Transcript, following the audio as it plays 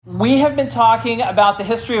We have been talking about the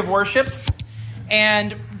history of worship,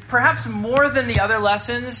 and perhaps more than the other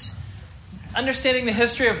lessons, understanding the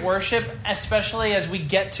history of worship, especially as we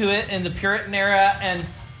get to it in the Puritan era and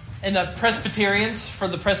in the Presbyterians, for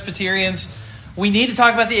the Presbyterians, we need to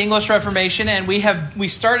talk about the English Reformation, and we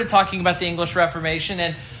started talking about the English Reformation,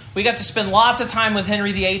 and we got to spend lots of time with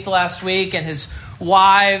Henry VIII last week and his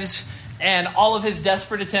wives and all of his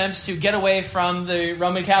desperate attempts to get away from the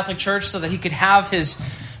Roman Catholic Church so that he could have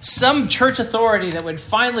some church authority that would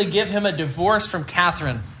finally give him a divorce from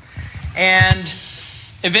Catherine. And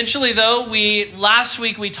eventually, though, last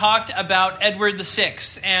week we talked about Edward VI.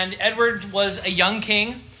 And Edward was a young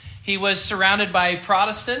king. He was surrounded by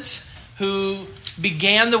Protestants who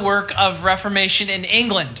began the work of Reformation in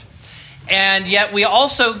England. And yet we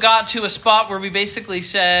also got to a spot where we basically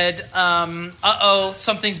said,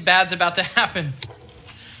 something's bad's about to happen.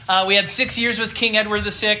 We had 6 years with King Edward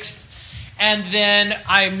VI. And then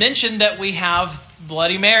I mentioned that we have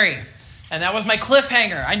Bloody Mary. And that was my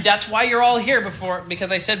cliffhanger. That's why you're all here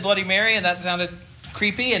because I said Bloody Mary and that sounded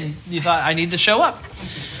creepy and you thought I need to show up.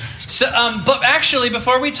 So, but actually,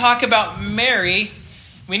 before we talk about Mary,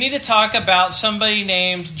 we need to talk about somebody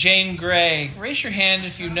named Jane Grey. Raise your hand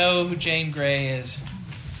if you know who Jane Grey is.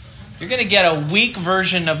 You're going to get a weak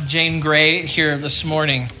version of Jane Grey here this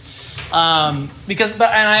morning. And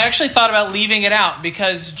I actually thought about leaving it out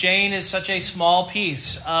because Jane is such a small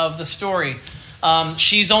piece of the story.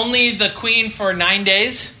 She's only the queen for 9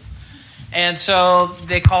 days, and so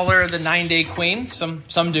they call her the 9-day queen.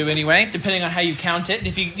 Some do anyway, depending on how you count it.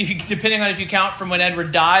 Depending on if you count from when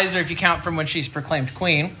Edward dies or if you count from when she's proclaimed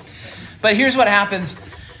queen. But here's what happens: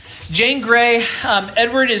 Jane Grey,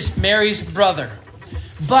 Edward is Mary's brother,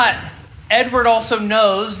 but Edward also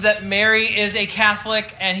knows that Mary is a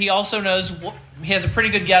Catholic, and he also knows, he has a pretty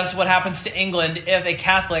good guess what happens to England if a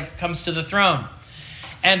Catholic comes to the throne.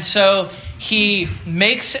 And so he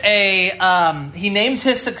names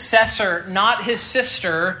his successor, not his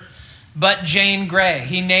sister, but Jane Grey.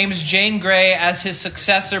 He names Jane Grey as his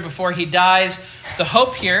successor before he dies. The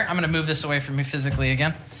hope here, I'm going to move this away from me physically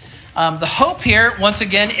again. The hope here, once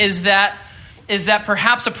again, is that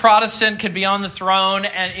perhaps a Protestant could be on the throne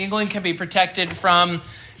and England can be protected from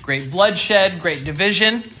great bloodshed, great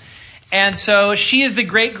division. And so she is the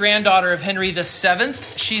great-granddaughter of Henry VII.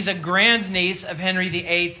 She's a grandniece of Henry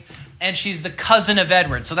VIII, and she's the cousin of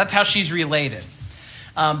Edward. So that's how she's related.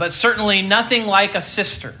 But certainly nothing like a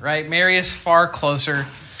sister, right? Mary is far closer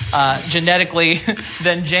genetically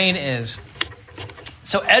than Jane is.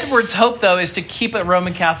 So Edward's hope, though, is to keep a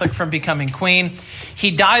Roman Catholic from becoming queen.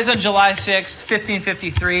 He dies on July 6,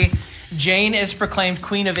 1553. Jane is proclaimed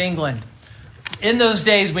Queen of England. In those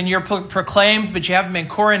days, when you're proclaimed, but you haven't been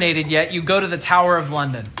coronated yet, you go to the Tower of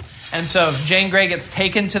London. And so Jane Grey gets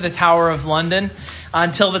taken to the Tower of London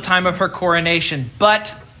until the time of her coronation.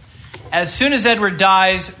 But as soon as Edward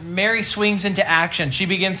dies, Mary swings into action. She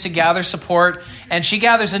begins to gather support, and she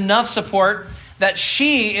gathers enough support that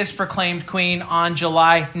she is proclaimed queen on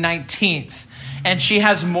July 19th. And she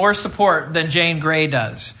has more support than Jane Grey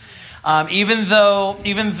does. Even though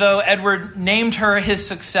Edward named her his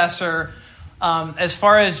successor, as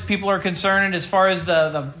far as people are concerned, and as far as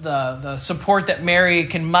the support that Mary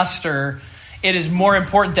can muster, it is more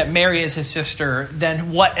important that Mary is his sister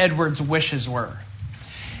than what Edward's wishes were.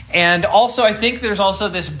 And also, I think there's also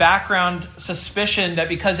this background suspicion that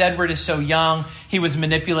because Edward is so young, he was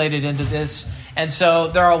manipulated into this. And so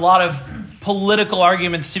there are a lot of political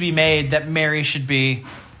arguments to be made that Mary should be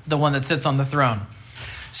the one that sits on the throne.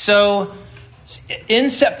 So in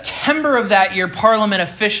September of that year, Parliament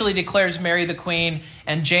officially declares Mary the Queen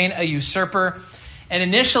and Jane a usurper. And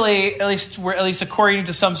initially, at least according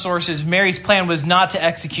to some sources, Mary's plan was not to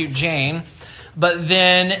execute Jane, but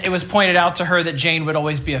then it was pointed out to her that Jane would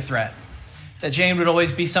always be a threat, that Jane would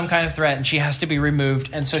always be some kind of threat, and she has to be removed.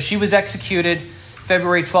 And so she was executed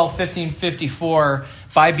February 12, 1554,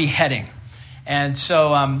 by beheading. And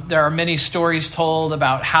so there are many stories told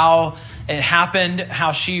about how it happened,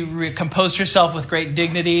 how she composed herself with great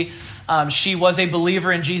dignity. She was a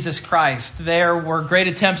believer in Jesus Christ. There were great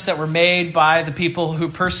attempts that were made by the people who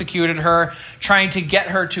persecuted her, trying to get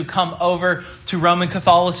her to come over to Roman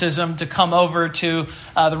Catholicism, to come over to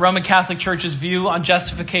the Roman Catholic Church's view on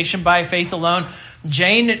justification by faith alone.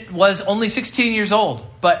 Jane was only 16 years old,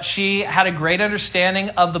 but she had a great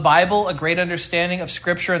understanding of the Bible, a great understanding of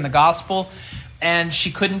Scripture and the gospel, and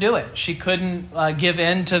she couldn't do it. She couldn't give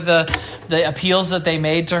in to the appeals that they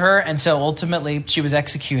made to her, and so ultimately she was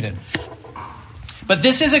executed. But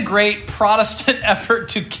this is a great Protestant effort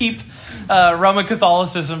to keep Roman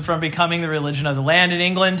Catholicism from becoming the religion of the land in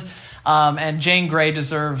England, and Jane Grey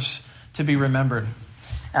deserves to be remembered.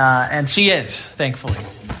 And she is, thankfully.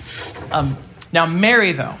 Now,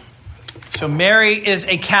 Mary, though. So Mary is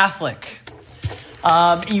a Catholic.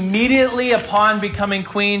 Immediately upon becoming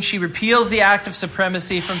queen, she repeals the Act of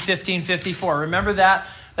Supremacy from 1554. Remember that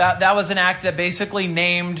was an act that basically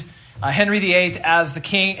named Henry VIII as the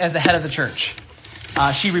king, as the head of the church.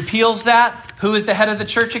 She repeals that. Who is the head of the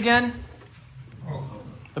church again?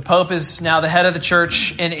 The Pope is now the head of the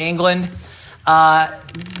church in England.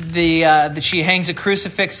 She hangs a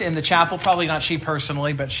crucifix in the chapel. Probably not she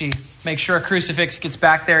personally, but she makes sure a crucifix gets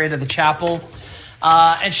back there into the chapel.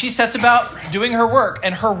 And she sets about doing her work.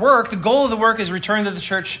 And her work, the goal of the work is return to the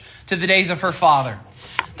church to the days of her father.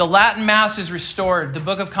 The Latin Mass is restored. The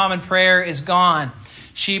Book of Common Prayer is gone.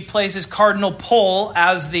 She places Cardinal Pole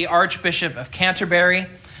as the Archbishop of Canterbury.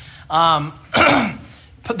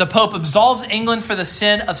 The Pope absolves England for the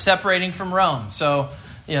sin of separating from Rome. So,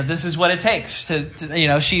 this is what it takes.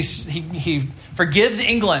 He forgives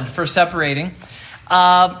England for separating.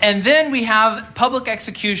 And then we have public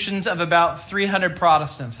executions of about 300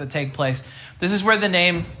 Protestants that take place. This is where the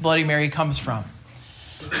name Bloody Mary comes from.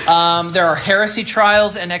 There are heresy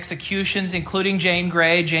trials and executions, including Jane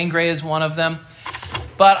Grey. Jane Grey is one of them.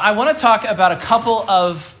 But I want to talk about a couple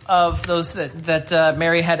of those that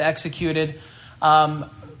Mary had executed.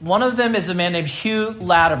 One of them is a man named Hugh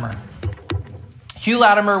Latimer. Hugh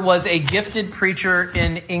Latimer was a gifted preacher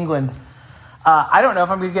in England. I don't know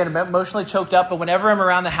if I'm going to get emotionally choked up, but whenever I'm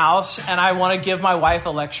around the house and I want to give my wife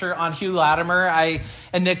a lecture on Hugh Latimer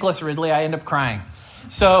and Nicholas Ridley, I end up crying.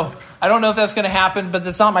 So I don't know if that's going to happen, but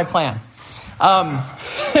that's not my plan.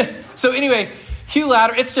 So anyway, Hugh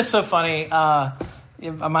Latimer, it's just so funny. I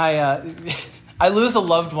lose a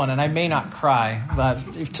loved one, and I may not cry, but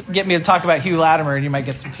get me to talk about Hugh Latimer, and you might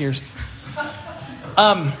get some tears.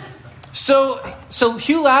 So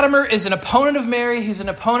Hugh Latimer is an opponent of Mary. He's an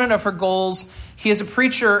opponent of her goals. He is a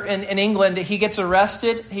preacher in England. He gets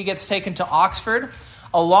arrested. He gets taken to Oxford,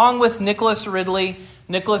 along with Nicholas Ridley.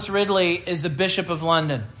 Nicholas Ridley is the Bishop of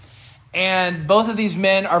London. And both of these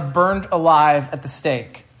men are burned alive at the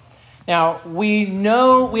stake. Now, we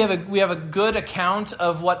know we have a good account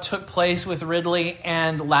of what took place with Ridley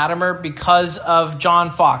and Latimer because of John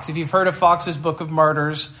Foxe. If you've heard of Foxe's Book of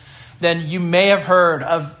Martyrs, then you may have heard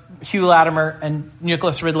of Hugh Latimer and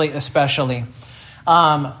Nicholas Ridley especially.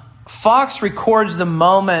 Foxe records the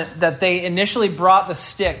moment that they initially brought the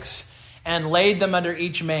sticks and laid them under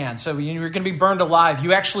each man. So you're going to be burned alive.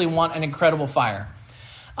 You actually want an incredible fire.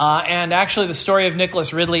 And actually the story of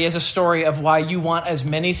Nicholas Ridley is a story of why you want as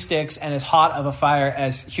many sticks and as hot of a fire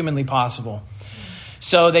as humanly possible.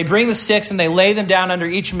 So they bring the sticks and they lay them down under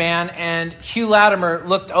each man. And Hugh Latimer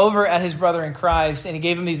looked over at his brother in Christ and he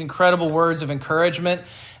gave him these incredible words of encouragement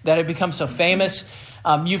that had become so famous.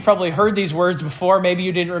 You've probably heard these words before. Maybe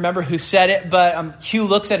you didn't remember who said it, but Hugh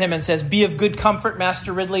looks at him and says, "Be of good comfort,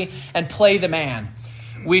 Master Ridley, and play the man.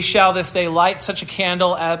 We shall this day light such a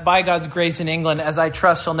candle by God's grace in England as I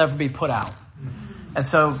trust shall never be put out." And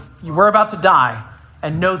so we're about to die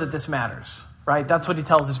and know that this matters, right? That's what he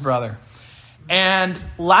tells his brother. And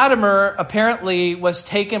Latimer apparently was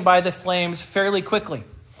taken by the flames fairly quickly.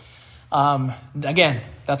 Again,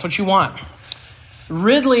 that's what you want.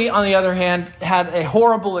 Ridley, on the other hand, had a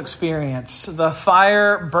horrible experience. The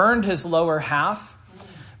fire burned his lower half,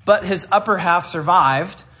 but his upper half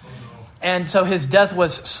survived. And so his death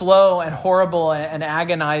was slow and horrible and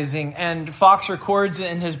agonizing. And Foxe records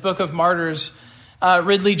in his Book of Martyrs,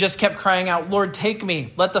 Ridley just kept crying out, "Lord, take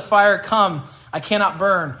me. Let the fire come. I cannot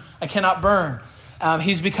burn. I cannot burn."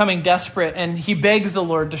 He's becoming desperate, and he begs the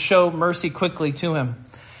Lord to show mercy quickly to him.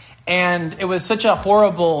 And it was such a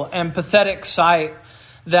horrible and pathetic sight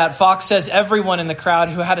that Foxe says everyone in the crowd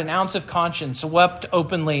who had an ounce of conscience wept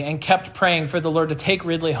openly and kept praying for the Lord to take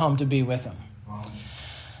Ridley home to be with him.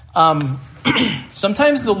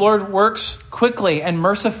 Sometimes the Lord works quickly and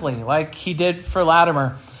mercifully, like he did for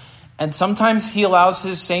Latimer. And sometimes he allows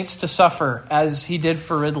his saints to suffer, as he did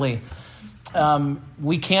for Ridley.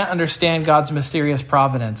 We can't understand God's mysterious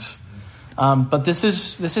providence. But this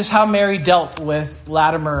is how Mary dealt with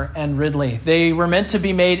Latimer and Ridley. They were meant to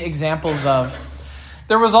be made examples of.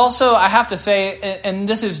 There was also, I have to say, and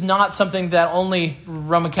this is not something that only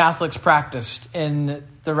Roman Catholics practiced in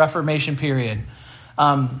the Reformation period.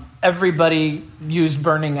 Everybody used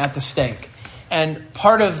burning at the stake. And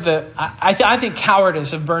part of I think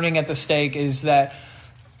cowardice of burning at the stake is that,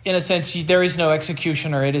 in a sense, there is no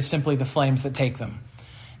executioner. It is simply the flames that take them.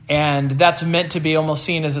 And that's meant to be almost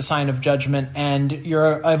seen as a sign of judgment. And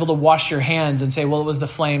you're able to wash your hands and say, well, it was the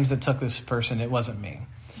flames that took this person. It wasn't me.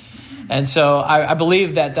 And so I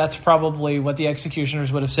believe that that's probably what the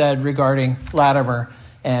executioners would have said regarding Latimer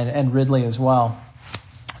and Ridley as well.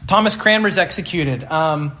 Thomas Cranmer's executed.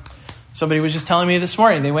 Somebody was just telling me this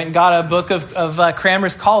morning, they went and got a book of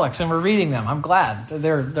Cranmer's Collects, and we're reading them. I'm glad.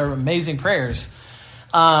 They're amazing prayers.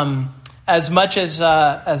 As much as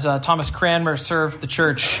Thomas Cranmer served the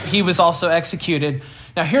church, he was also executed.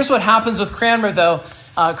 Now, here's what happens with Cranmer, though.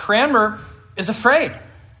 Cranmer is afraid.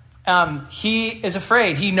 He is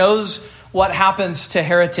afraid. He knows what happens to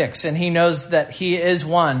heretics, and he knows that he is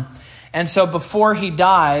one. And so before he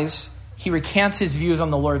dies, he recants his views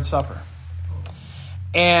on the Lord's Supper.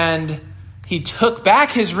 And he took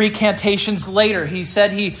back his recantations later. He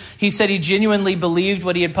said he genuinely believed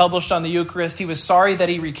what he had published on the Eucharist. He was sorry that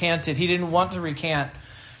he recanted. He didn't want to recant.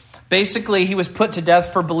 Basically, he was put to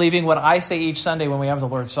death for believing what I say each Sunday when we have the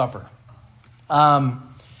Lord's Supper.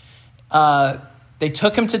 They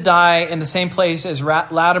took him to die in the same place as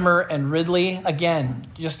Latimer and Ridley. Again,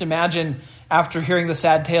 just imagine after hearing the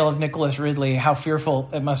sad tale of Nicholas Ridley, how fearful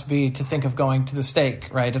it must be to think of going to the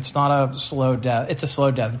stake, right? It's not a slow death. It's a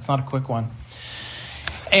slow death. It's not a quick one.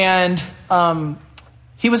 And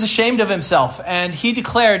he was ashamed of himself. And he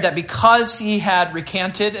declared that because he had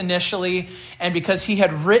recanted initially and because he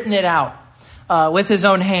had written it out with his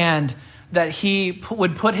own hand, that he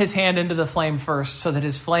would put his hand into the flame first so that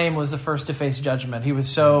his flame was the first to face judgment. He was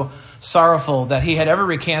so sorrowful that he had ever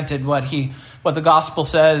recanted what the gospel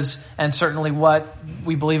says and certainly what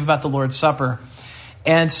we believe about the Lord's Supper.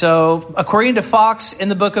 And so, according to Fox, in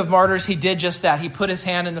the Book of Martyrs, he did just that. He put his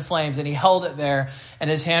hand in the flames and he held it there, and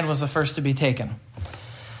his hand was the first to be taken.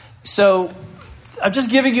 So, I'm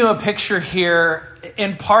just giving you a picture here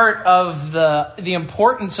in part of the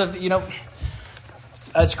importance of,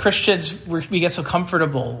 as Christians, we get so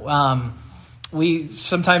comfortable. We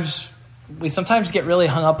sometimes get really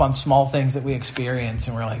hung up on small things that we experience,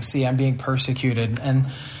 and we're like, see, I'm being persecuted. And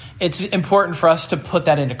it's important for us to put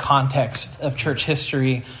that into context of church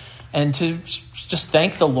history and to just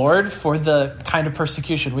thank the Lord for the kind of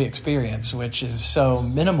persecution we experience, which is so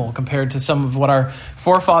minimal compared to some of what our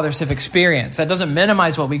forefathers have experienced. That doesn't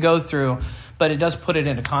minimize what we go through, but it does put it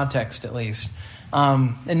into context at least.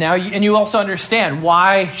 And now you also understand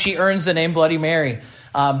why she earns the name Bloody Mary.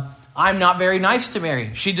 I'm not very nice to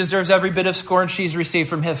Mary. She deserves every bit of scorn she's received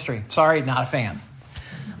from history. Sorry, not a fan.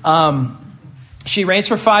 She reigns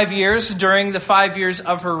for 5 years. During the 5 years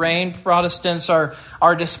of her reign, Protestants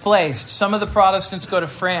are displaced. Some of the Protestants go to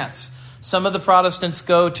France. Some of the Protestants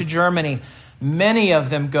go to Germany. Many of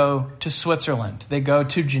them go to Switzerland. They go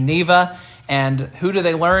to Geneva. And who do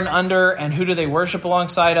they learn under and who do they worship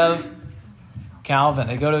alongside of? Calvin.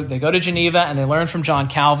 They go to Geneva and they learn from John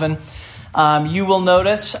Calvin. You will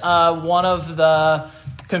notice one of the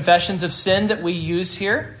confessions of sin that we use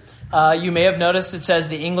here. You may have noticed it says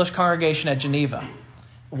the English congregation at Geneva.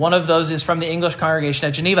 One of those is from the English congregation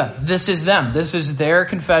at Geneva. This is them. This is their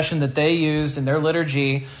confession that they used in their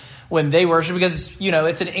liturgy when they worship, because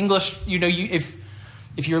it's an English.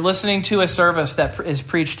 If you're listening to a service that is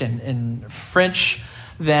preached in French,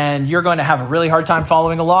 then you're going to have a really hard time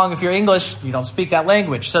following along. If you're English, you don't speak that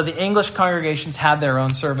language. So the English congregations had their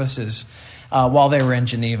own services while they were in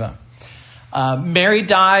Geneva. Mary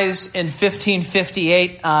dies in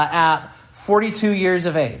 1558 at 42 years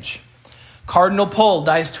of age. Cardinal Pole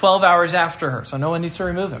dies 12 hours after her, so no one needs to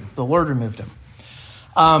remove him. The Lord removed him.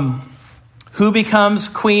 Who becomes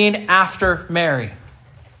queen after Mary?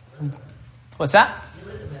 What's that?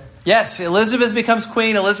 Yes, Elizabeth becomes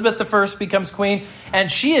queen. Elizabeth I becomes queen.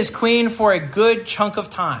 And she is queen for a good chunk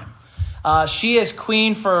of time. She is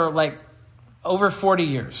queen for over 40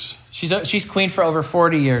 years. She's queen for over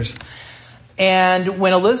 40 years. And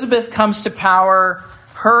when Elizabeth comes to power,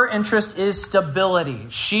 her interest is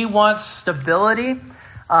stability. She wants stability.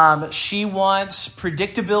 She wants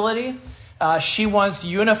predictability. She wants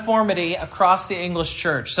uniformity across the English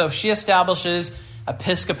church. So she establishes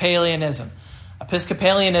Episcopalianism.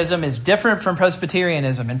 Episcopalianism is different from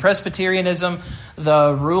Presbyterianism. In Presbyterianism,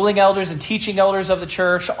 the ruling elders and teaching elders of the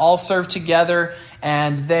church all serve together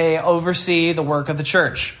and they oversee the work of the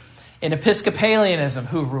church. In Episcopalianism,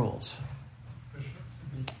 who rules?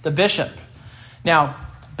 The bishop. Now,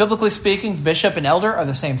 biblically speaking, bishop and elder are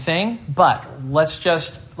the same thing, but let's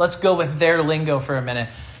go with their lingo for a minute.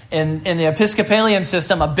 In the Episcopalian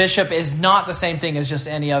system, a bishop is not the same thing as just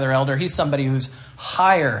any other elder. He's somebody who's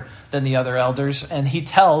higher than the other elders, and he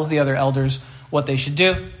tells the other elders what they should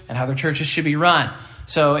do and how their churches should be run.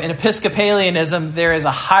 So in Episcopalianism, there is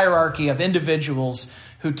a hierarchy of individuals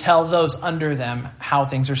who tell those under them how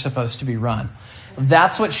things are supposed to be run.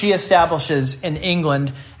 That's what she establishes in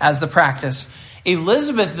England as the practice.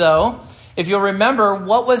 Elizabeth, though, if you'll remember,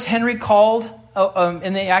 what was Henry called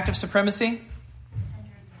in the Act of Supremacy?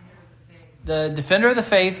 the defender of the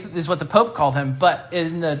faith is what the Pope called him, but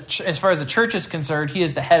as far as the church is concerned, he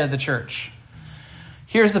is the head of the church.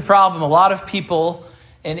 Here's the problem. A lot of people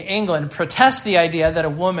in England protest the idea that a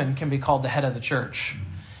woman can be called the head of the church.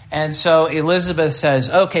 And so Elizabeth says,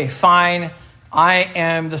 okay, fine, I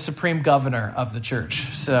am the supreme governor of the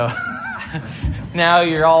church. So now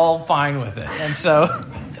you're all fine with it. And so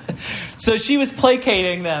she was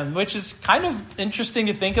placating them, which is kind of interesting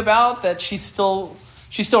to think about, that she still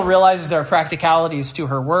realizes there are practicalities to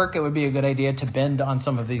her work. It would be a good idea to bend on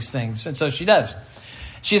some of these things. And so she does.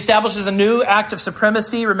 She establishes a new act of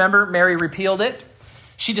supremacy. Remember, Mary repealed it.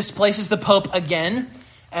 She displaces the Pope again.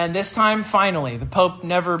 And this time, finally, the Pope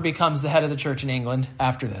never becomes the head of the church in England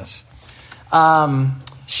after this.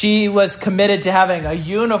 She was committed to having a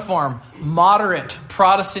uniform, moderate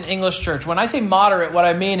Protestant English church. When I say moderate, what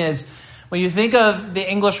I mean is when you think of the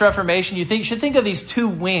English Reformation, you should think of these two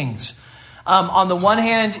wings. On the one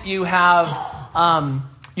hand, you have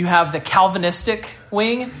the Calvinistic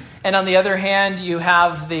wing, and on the other hand, you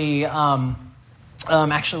have the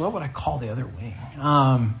actually, what would I call the other wing?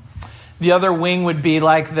 The other wing would be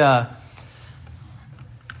like the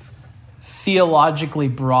theologically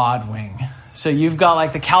broad wing. So you've got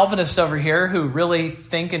like the Calvinists over here who really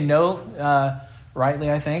think and know,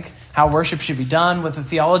 rightly I think, how worship should be done, what the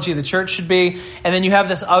theology of the church should be. And then you have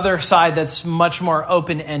this other side that's much more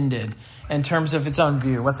open-ended in terms of its own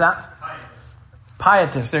view. What's that?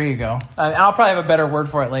 Pietist, there you go. And I'll probably have a better word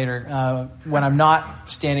for it later when I'm not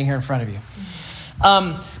standing here in front of you.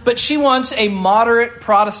 But she wants a moderate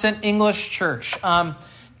Protestant English church.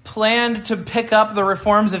 Planned to pick up the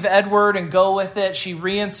reforms of Edward and go with it. She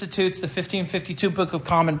reinstitutes the 1552 Book of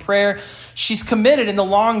Common Prayer. She's committed in the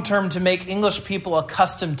long term to make English people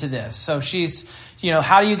accustomed to this. So she's,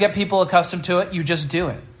 how do you get people accustomed to it? You just do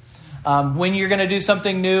it. When you're going to do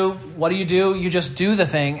something new, what do? You just do the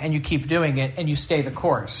thing and you keep doing it and you stay the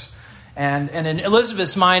course. And in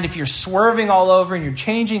Elizabeth's mind, if you're swerving all over and you're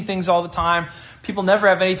changing things all the time, people never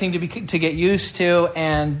have anything to get used to,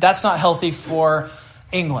 and that's not healthy for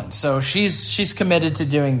England. So she's committed to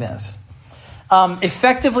doing this.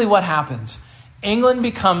 Effectively, what happens? England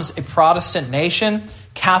becomes a Protestant nation.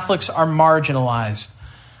 Catholics are marginalized.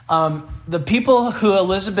 The people who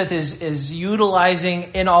Elizabeth is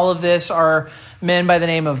utilizing in all of this are men by the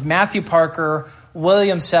name of Matthew Parker,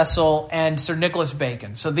 William Cecil, and Sir Nicholas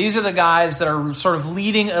Bacon. So these are the guys that are sort of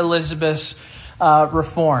leading Elizabeth's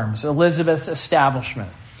reforms, Elizabeth's establishment.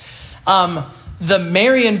 The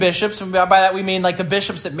Marian bishops, and by that we mean like the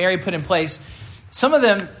bishops that Mary put in place, some of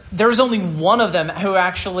them, there was only one of them who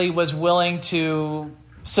actually was willing to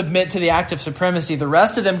submit to the act of supremacy. The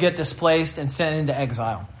rest of them get displaced and sent into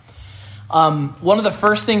exile. One of the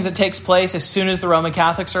first things that takes place as soon as the Roman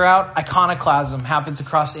Catholics are out, iconoclasm happens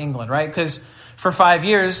across England, right? Because for 5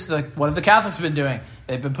 years, what have the Catholics been doing?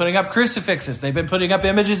 They've been putting up crucifixes. They've been putting up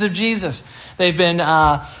images of Jesus. They've been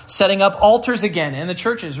setting up altars again in the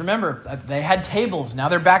churches. Remember, they had tables. Now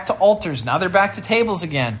they're back to altars. Now they're back to tables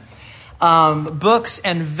again. Books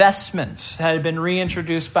and vestments that had been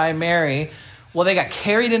reintroduced by Mary, well, they got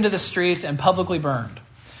carried into the streets and publicly burned.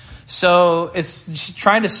 So it's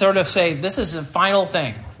trying to sort of say, this is the final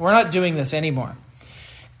thing. We're not doing this anymore.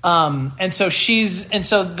 And so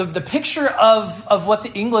the picture of what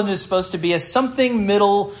the England is supposed to be is something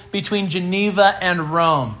middle between Geneva and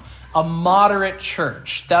Rome, a moderate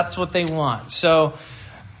church. That's what they want. So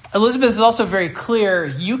Elizabeth is also very clear,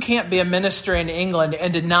 you can't be a minister in England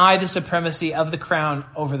and deny the supremacy of the crown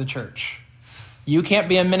over the church. You can't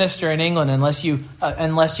be a minister in England unless you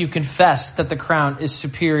confess that the crown is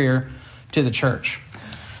superior to the church.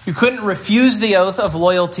 You couldn't refuse the oath of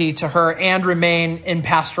loyalty to her and remain in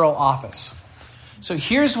pastoral office. So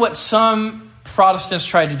here's what some Protestants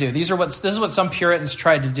tried to do. This is what some Puritans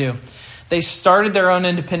tried to do. They started their own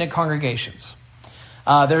independent congregations.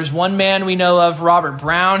 There's one man we know of, Robert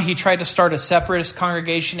Brown. He tried to start a separatist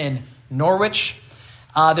congregation in Norwich.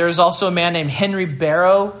 There's also a man named Henry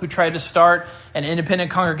Barrow who tried to start an independent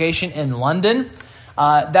congregation in London.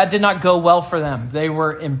 That did not go well for them. They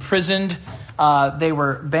were imprisoned. They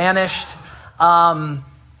were banished.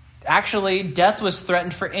 Actually, death was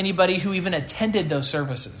threatened for anybody who even attended those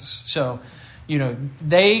services. So,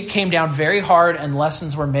 they came down very hard and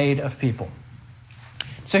lessons were made of people.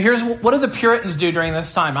 So here's what do the Puritans do during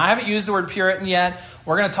this time? I haven't used the word Puritan yet.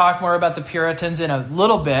 We're going to talk more about the Puritans in a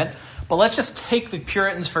little bit. But let's just take the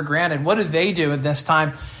Puritans for granted. What do they do at this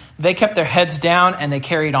time? They kept their heads down and they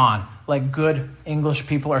carried on like good English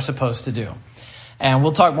people are supposed to do. And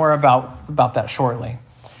we'll talk more about that shortly.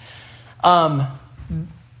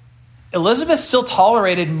 Elizabeth still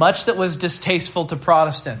tolerated much that was distasteful to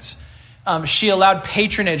Protestants. She allowed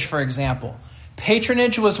patronage, for example.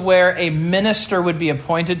 Patronage was where a minister would be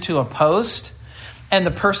appointed to a post, and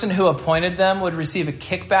the person who appointed them would receive a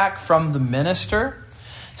kickback from the minister.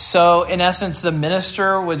 So in essence, the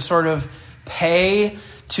minister would sort of pay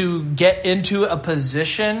to get into a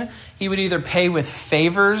position. He would either pay with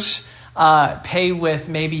favors, pay with,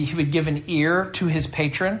 maybe he would give an ear to his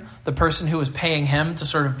patron, the person who was paying him to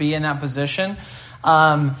sort of be in that position.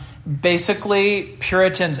 Basically,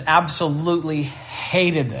 Puritans absolutely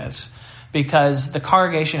hated this because the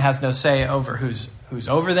congregation has no say over who's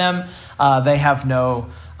over them. They have no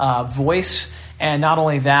voice. And not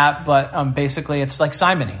only that, but basically it's like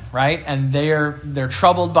simony, right? And they're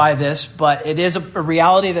troubled by this, but it is a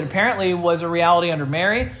reality that apparently was a reality under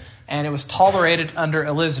Mary, and it was tolerated under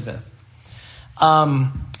Elizabeth.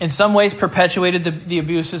 In some ways perpetuated the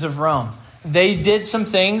abuses of Rome. They did some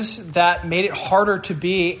things that made it harder to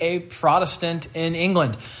be a Protestant in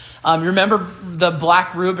England. Remember the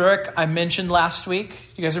black rubric I mentioned last week?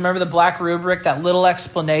 You guys remember the black rubric, that little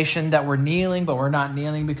explanation that we're kneeling, but we're not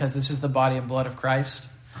kneeling because this is the body and blood of Christ?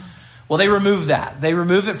 Well, they removed that. They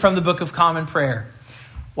removed it from the Book of Common Prayer.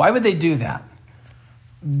 Why would they do that?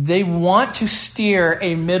 They want to steer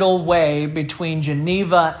a middle way between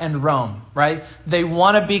Geneva and Rome, right? They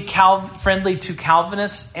want to be friendly to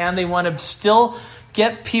Calvinists, and they want to still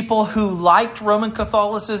get people who liked Roman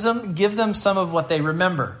Catholicism, give them some of what they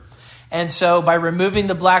remember. And so by removing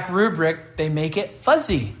the black rubric, they make it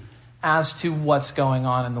fuzzy as to what's going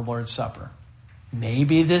on in the Lord's Supper.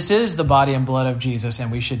 Maybe this is the body and blood of Jesus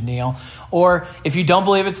and we should kneel. Or if you don't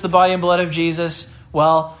believe it's the body and blood of Jesus,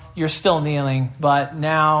 well, you're still kneeling, but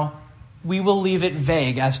now we will leave it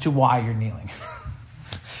vague as to why you're kneeling.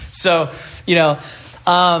 So,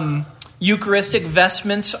 Eucharistic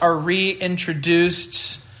vestments are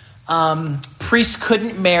reintroduced. Priests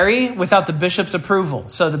couldn't marry without the bishop's approval.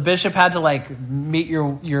 So the bishop had to meet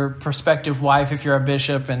your prospective wife if you're a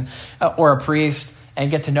bishop or a priest and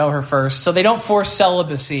get to know her first. So they don't force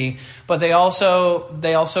celibacy, but they also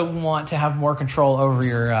want to have more control over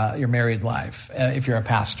your married life if you're a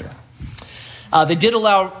pastor. They did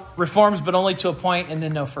allow reforms, but only to a point and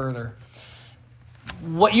then no further.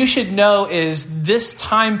 What you should know is this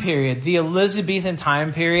time period, the Elizabethan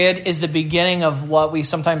time period, is the beginning of what we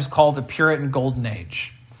sometimes call the Puritan Golden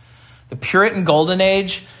Age. The Puritan Golden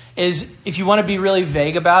Age is, if you want to be really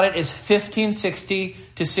vague about it, is 1560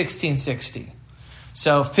 to 1660.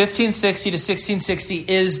 So 1560 to 1660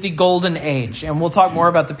 is the Golden Age, and we'll talk more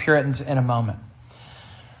about the Puritans in a moment.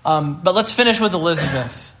 But let's finish with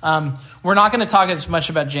Elizabeth. We're not going to talk as much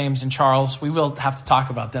about James and Charles. We will have to talk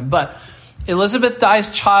about them, but Elizabeth dies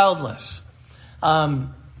childless.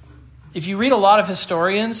 If you read a lot of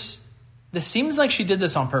historians, this seems like she did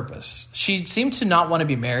this on purpose. She seemed to not want to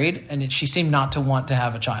be married, and she seemed not to want to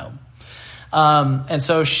have a child. And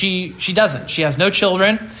so she doesn't. She has no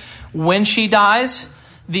children. When she dies,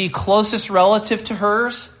 the closest relative to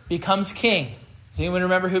hers becomes king. Does anyone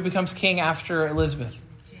remember who becomes king after Elizabeth?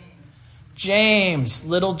 James,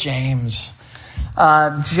 little James.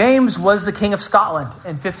 James was the king of Scotland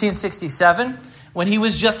in 1567 when he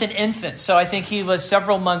was just an infant. So I think he was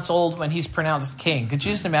several months old when he's pronounced king. Could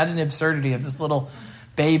you just imagine the absurdity of this little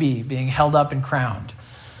baby being held up and crowned?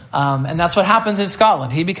 And that's what happens in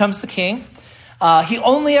Scotland. He becomes the king. He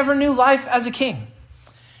only ever knew life as a king.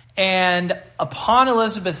 And upon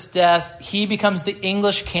Elizabeth's death, he becomes the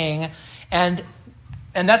English king. And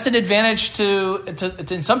that's an advantage to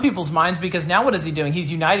in some people's minds, because now what is he doing?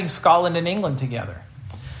 He's uniting Scotland and England together.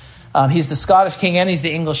 He's the Scottish king and he's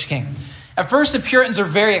the English king. At first, the Puritans are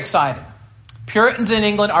very excited. Puritans in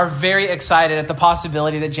England are very excited at the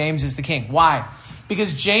possibility that James is the king. Why?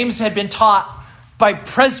 Because James had been taught by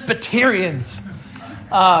Presbyterians.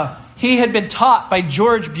 He had been taught by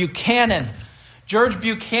George Buchanan. George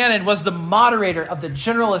Buchanan was the moderator of the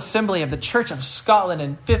General Assembly of the Church of Scotland in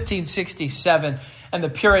 1567. And the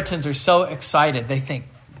Puritans are so excited. They think,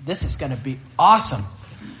 this is going to be awesome.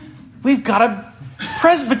 We've got a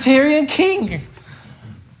Presbyterian king.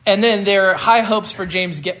 And then their high hopes for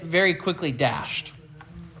James get very quickly dashed.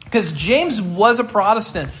 Because James was a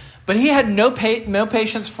Protestant, but he had no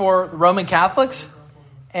patience for Roman Catholics,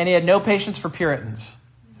 and he had no patience for Puritans.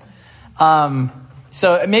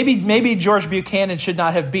 So maybe George Buchanan should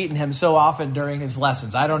not have beaten him so often during his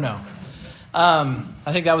lessons. I don't know. I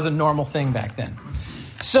think that was a normal thing back then.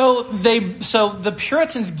 So the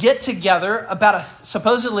Puritans get together,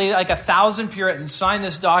 supposedly 1,000 Puritans sign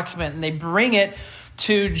this document, and they bring it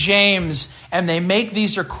to James, and they make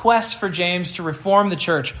these requests for James to reform the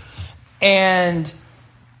church, and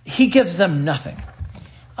he gives them nothing.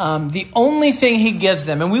 The only thing he gives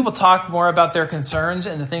them, and we will talk more about their concerns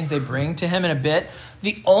and the things they bring to him in a bit.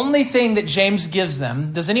 The only thing that James gives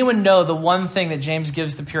them, does anyone know the one thing that James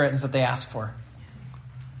gives the Puritans that they ask for?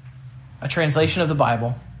 A translation of the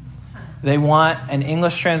Bible. They want an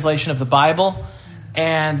English translation of the Bible,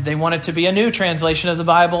 and they want it to be a new translation of the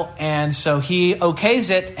Bible, and so he okays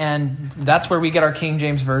it, and that's where we get our King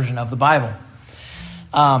James Version of the Bible.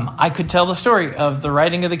 I could tell the story of the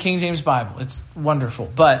writing of the King James Bible. It's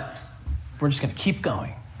wonderful, but we're just going to keep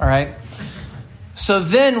going, all right? So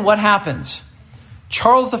then what happens?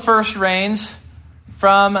 Charles I reigns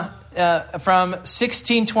from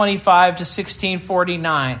 1625 to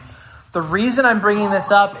 1649. The reason I'm bringing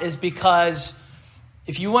this up is because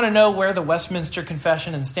if you want to know where the Westminster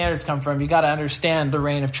Confession and Standards come from, you got to understand the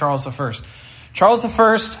reign of Charles I. Charles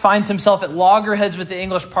I finds himself at loggerheads with the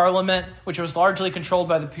English Parliament, which was largely controlled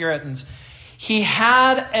by the Puritans. He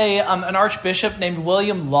had an archbishop named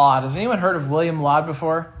William Laud. Has anyone heard of William Laud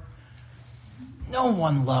before? No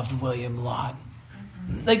one loved William Laud.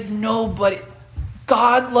 Like nobody.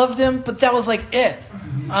 God loved him, but that was like it.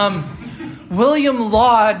 William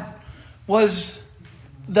Laud was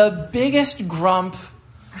the biggest grump,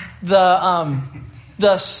 just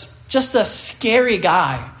a scary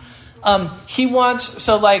guy. I've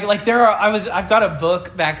got a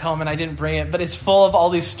book back home and I didn't bring it, but it's full of all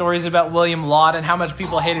these stories about William Laud and how much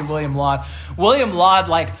people hated William Laud. William Laud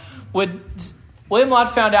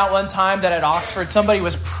found out one time that at Oxford somebody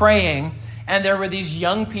was praying and there were these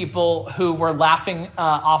young people who were laughing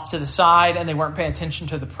off to the side and they weren't paying attention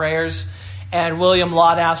to the prayers. And William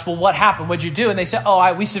Laud asked, well, what happened? What'd you do? And they said,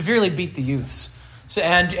 we severely beat the youths. So,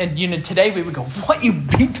 and today we would go, what, you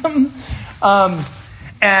beat them?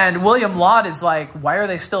 And William Laud is like, why are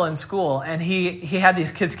they still in school? And he had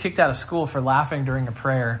these kids kicked out of school for laughing during a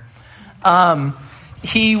prayer.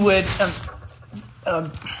 He would,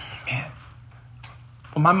 man,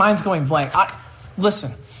 well, my mind's going blank.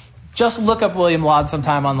 Listen, just look up William Laud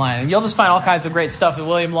sometime online, and you'll just find all kinds of great stuff that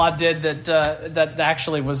William Laud did that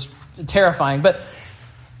actually was terrifying. But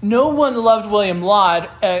no one loved William Laud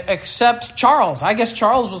except Charles. I guess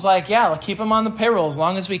Charles was like, yeah, keep him on the payroll as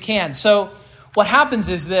long as we can. So what happens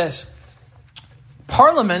is this.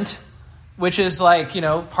 Parliament, which is like,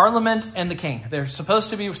 Parliament and the king. They're supposed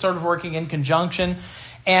to be sort of working in conjunction.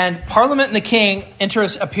 And Parliament and the king enter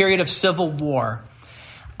a period of civil war.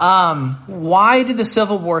 Why did the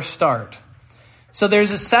Civil War start? So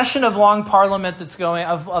there's a session of long parliament that's going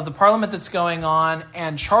of the parliament that's going on,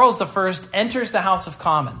 and Charles I enters the House of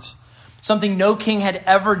Commons, something no king had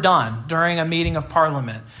ever done during a meeting of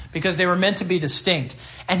parliament because they were meant to be distinct.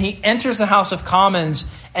 And he enters the House of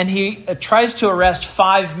Commons and he tries to arrest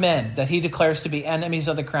 5 men that he declares to be enemies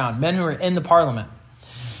of the crown, men who are in the parliament.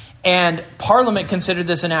 And Parliament considered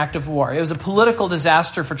this an act of war. It was a political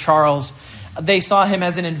disaster for Charles. They saw him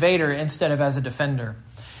as an invader instead of as a defender.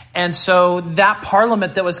 And so that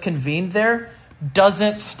Parliament that was convened there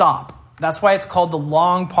doesn't stop. That's why it's called the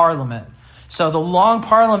Long Parliament. So the Long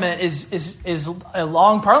Parliament is a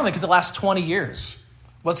long Parliament because it lasts 20 years.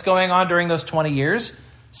 What's going on during those 20 years?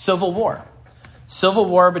 Civil war. Civil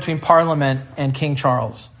war between Parliament and King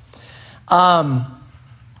Charles.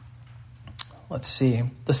 Let's see.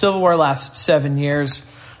 The Civil War lasts 7 years.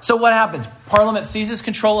 So what happens? Parliament seizes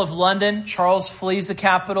control of London. Charles flees the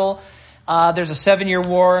capital. There's a 7-year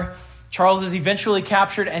war. Charles is eventually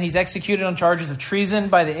captured and he's executed on charges of treason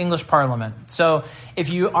by the English Parliament. So if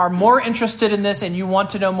you are more interested in this and you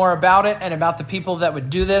want to know more about it and about the people that would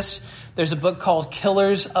do this, there's a book called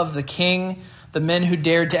Killers of the King, the Men Who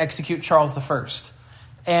Dared to Execute Charles I.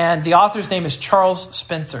 And the author's name is Charles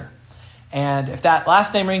Spencer. And if that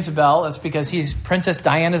last name rings a bell, that's because he's Princess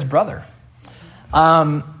Diana's brother.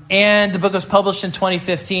 And the book was published in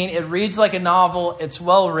 2015. It reads like a novel. It's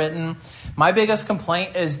well written. My biggest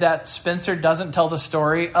complaint is that Spencer doesn't tell the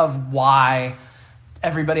story of why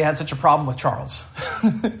everybody had such a problem with Charles.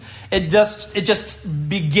 It just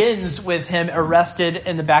begins with him arrested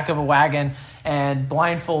in the back of a wagon and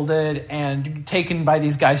blindfolded and taken by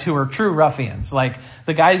these guys who were true ruffians. Like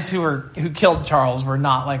the guys who killed Charles were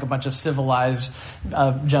not like a bunch of civilized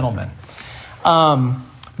gentlemen.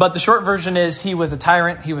 But the short version is he was a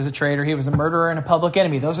tyrant, he was a traitor, he was a murderer and a public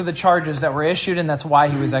enemy. Those are the charges that were issued, and that's why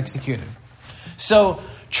he was executed. So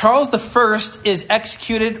Charles I is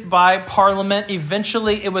executed by Parliament.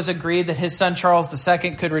 Eventually, it was agreed that his son Charles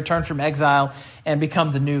II could return from exile and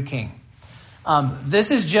become the new king. This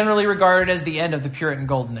is generally regarded as the end of the Puritan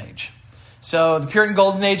Golden Age. So the Puritan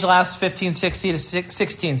Golden Age lasts 1560 to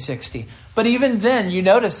 1660. But even then, you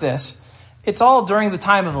notice this. It's all during the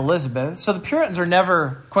time of Elizabeth. So the Puritans are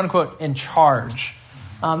never, quote unquote, in charge.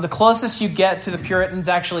 The closest you get to the Puritans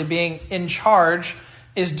actually being in charge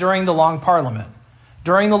is during the Long Parliament.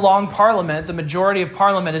 During the Long Parliament, the majority of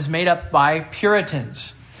Parliament is made up by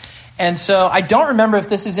Puritans. And so I don't remember if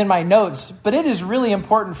this is in my notes, but it is really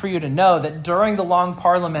important for you to know that during the Long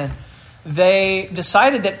Parliament, they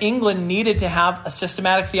decided that England needed to have a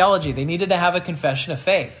systematic theology. They needed to have a confession of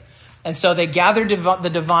faith. And so they gathered the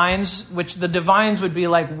divines, which the divines would be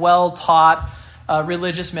like well-taught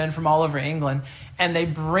religious men from all over England. And they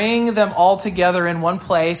bring them all together in one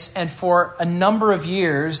place. And for a number of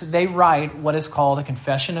years, they write what is called a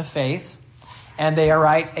confession of faith. And they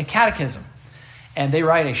write a catechism. And they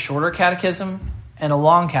write a shorter catechism and a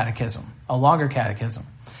longer catechism.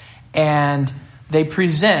 And they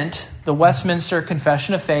present the Westminster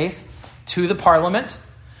Confession of Faith to the Parliament.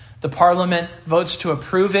 The Parliament votes to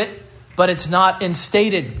approve it, but it's not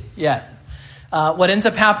instated yet. What ends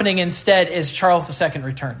up happening instead is Charles II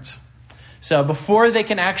returns. So before they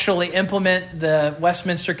can actually implement the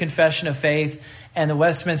Westminster Confession of Faith and the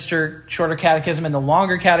Westminster Shorter Catechism and the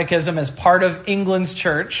Longer Catechism as part of England's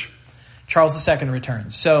church, Charles II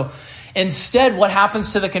returns. So instead, what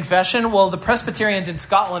happens to the confession? Well, the Presbyterians in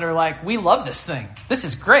Scotland are like, we love this thing. This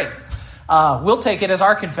is great. We'll take it as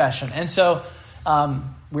our confession. And so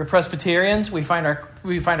we're Presbyterians. We find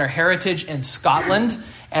our heritage in Scotland.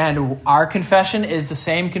 And our confession is the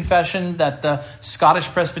same confession that the Scottish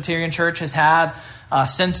Presbyterian Church has had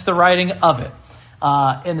since the writing of it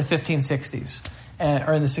in the 1560s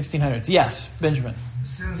or in the 1600s. Yes, Benjamin.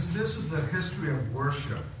 Since this is the history of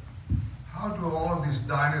worship, how do all of these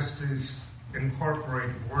dynasties incorporate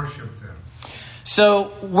worship then?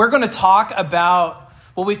 So we're going to talk about,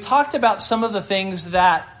 we've talked about some of the things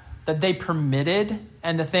that they permitted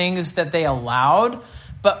and the things that they allowed.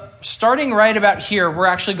 But starting right about here, we're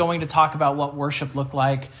actually going to talk about what worship looked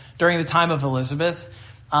like during the time of Elizabeth,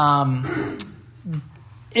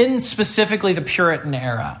 in specifically the Puritan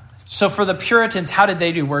era. So for the Puritans, how did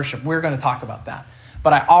they do worship? We're going to talk about that.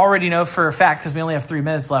 But I already know for a fact, because we only have 3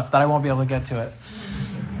 minutes left, that I won't be able to get to it.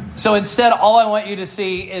 So instead, all I want you to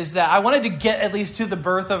see is that I wanted to get at least to the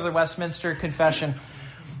birth of the Westminster Confession,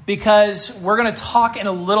 because we're going to talk in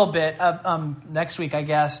a little bit, next week, I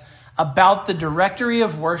guess, about the directory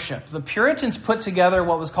of worship. The Puritans put together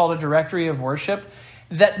what was called a directory of worship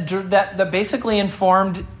that basically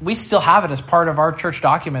informed, we still have it as part of our church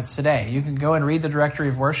documents today. You can go and read the directory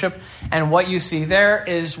of worship, and what you see there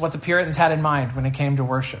is what the Puritans had in mind when it came to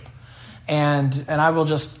worship. And I will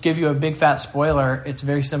just give you a big fat spoiler. It's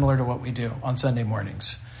very similar to what we do on Sunday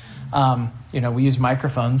mornings. We use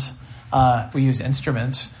microphones, we use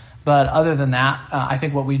instruments, but other than that, I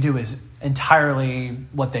think what we do is entirely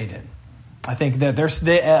what they did. I think that there's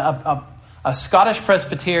a Scottish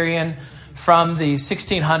Presbyterian from the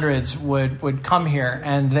 1600s would come here,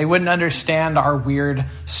 and they wouldn't understand our weird,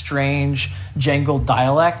 strange, jangled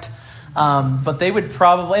dialect. But they would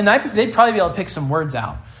probably, and they'd probably be able to pick some words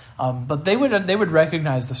out. But they would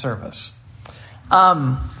recognize the service.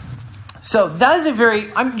 So that is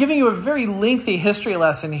I'm giving you a very lengthy history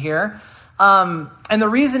lesson here. And the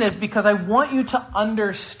reason is because I want you to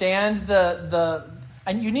understand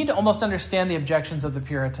and you need to almost understand the objections of the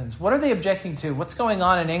Puritans. What are they objecting to? What's going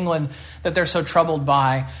on in England that they're so troubled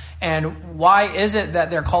by? And why is it that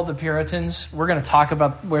they're called the Puritans? We're going to talk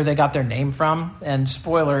about where they got their name from. And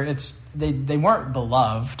spoiler, they weren't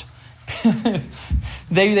beloved.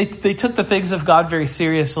 They took the things of God very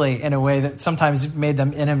seriously in a way that sometimes made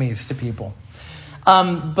them enemies to people.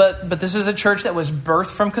 But this is a church that was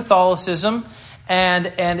birthed from Catholicism,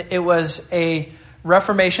 and it was a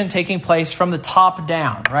Reformation taking place from the top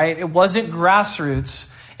down, right? It wasn't grassroots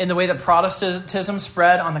in the way that Protestantism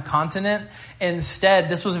spread on the continent. Instead,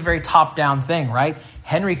 this was a very top-down thing, right?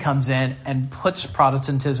 Henry comes in and puts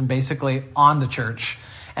Protestantism basically on the church,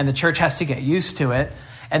 and the church has to get used to it.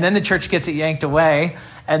 And then the church gets it yanked away,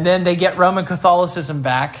 and then they get Roman Catholicism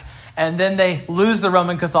back, and then they lose the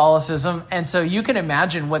Roman Catholicism. And so you can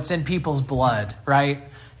imagine what's in people's blood, right?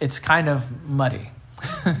 It's kind of muddy.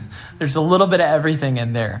 There's a little bit of everything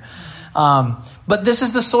in there. But this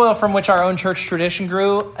is the soil from which our own church tradition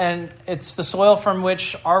grew, and it's the soil from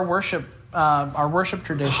which our worship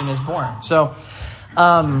tradition is born. So,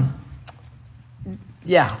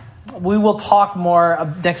 we will talk more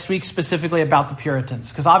next week specifically about the Puritans,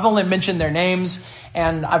 because I've only mentioned their names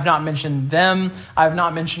and I've not mentioned them. I've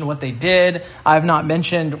not mentioned what they did. I've not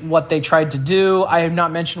mentioned what they tried to do. I have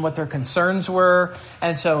not mentioned what their concerns were.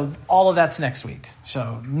 And so all of that's next week.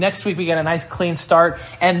 So next week we get a nice clean start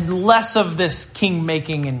and less of this king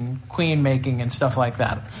making and queen making and stuff like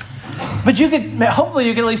that. But hopefully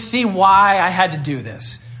you can at least see why I had to do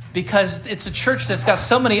this. because it's a church that's got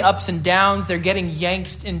so many ups and downs. They're getting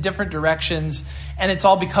yanked in different directions, and it's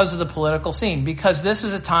all because of the political scene, because this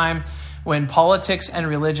is a time when politics and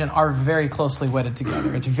religion are very closely wedded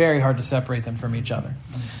together. It's very hard to separate them from each other.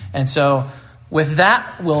 And so with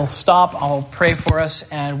that, we'll stop. I'll pray for us,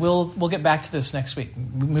 and we'll get back to this next week.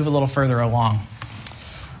 We'll move a little further along.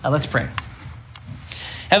 Let's pray.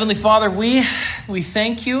 Heavenly Father, we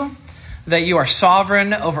thank you that you are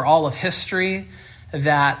sovereign over all of history,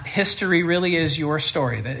 that history really is your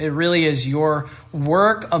story, that it really is your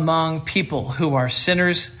work among people who are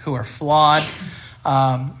sinners, who are flawed,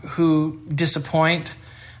 who disappoint,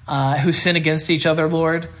 who sin against each other,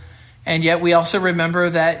 Lord. And yet we also remember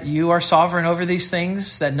that you are sovereign over these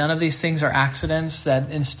things, that none of these things are accidents,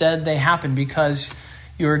 that instead they happen because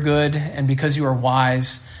you are good and because you are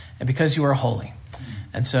wise and because you are holy.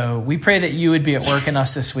 And so we pray that you would be at work in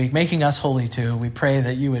us this week, making us holy too. We pray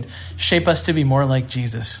that you would shape us to be more like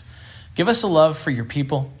Jesus. Give us a love for your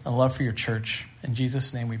people, a love for your church. In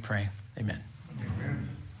Jesus' name we pray. Amen.